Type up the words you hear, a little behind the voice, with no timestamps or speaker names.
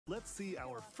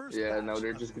Yeah, now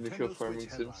they're just gonna show farming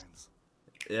sims.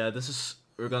 Yeah, this is...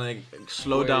 We're gonna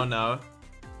slow down now.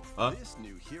 Huh?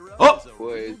 Oh! Oh!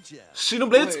 Wait.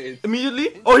 Xenoblade? Wait.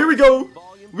 Immediately? Oh, here we go!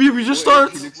 We just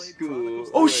start! She looks cool.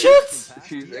 Oh Wait, shit!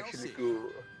 She's actually cool.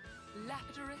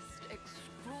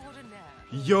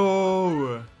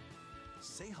 Yo!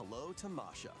 Say hello to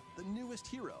Masha, the newest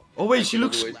hero. Oh wait, she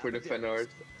looks... Wait for the fan art.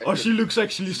 Oh, she looks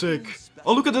actually sick.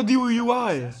 Oh, look at the new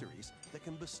UI. That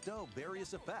can bestow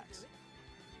various effects.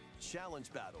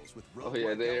 Challenge battles with Oh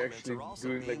yeah, they're actually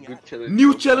doing like good challenge.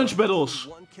 New challenge battles.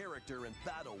 One character and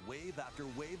battle wave after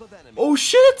wave of enemies. Oh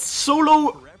shit!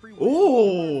 Solo...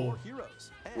 Oh!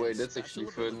 Wait, that's actually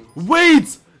fun.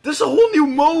 Wait! There's a whole new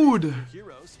mode!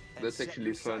 That's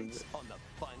actually fun.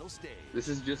 This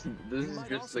is just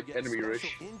like enemy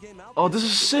rush. Oh, this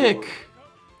is sick!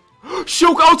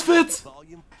 Shock outfit!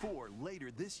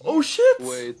 Oh shit!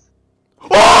 Wait.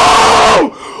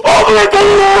 Oh! Oh my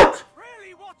god!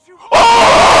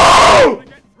 Oh!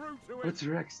 What's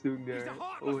Rex doing there?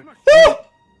 Oh, Oh!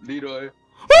 Leroy.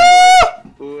 Ah!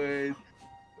 Wait.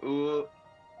 Oh. Oh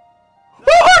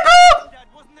my god!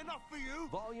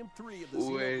 Volume 3 of the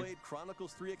Wait. Xenoblade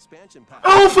Chronicles 3 expansion pack.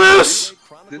 Alvis!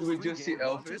 Did we just see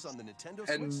Alvis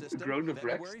and Grown Up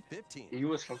Rex? He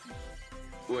was fucking...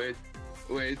 Wait,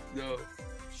 no.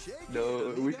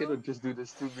 No, we cannot just do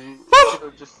this to me. We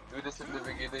cannot just do this in the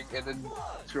beginning and then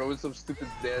throw in some stupid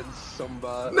dance,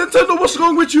 samba. Nintendo, what's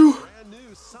wrong with you?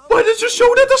 Why did you show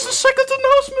that as the second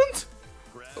announcement?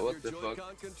 What the fuck?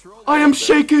 I am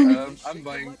shaking! I'm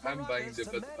buying the,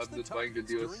 but I'm not buying the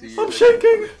DLC. I'm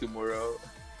shaking! Tomorrow.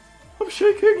 I'm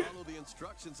shaking!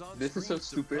 This is so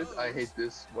stupid. I hate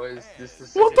this. Why is this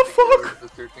the What the fuck? The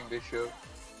third thing they show?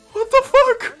 What the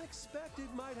fuck?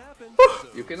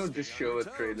 You cannot just show a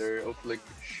trailer of like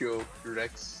show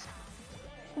Rex.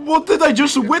 What did I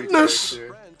just Every witness?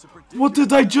 character. What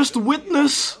did I just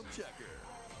witness?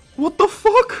 What the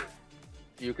fuck?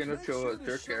 You cannot show a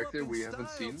third character we haven't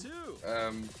seen.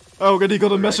 I already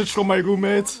got a message from my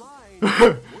roommate.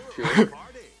 Sure.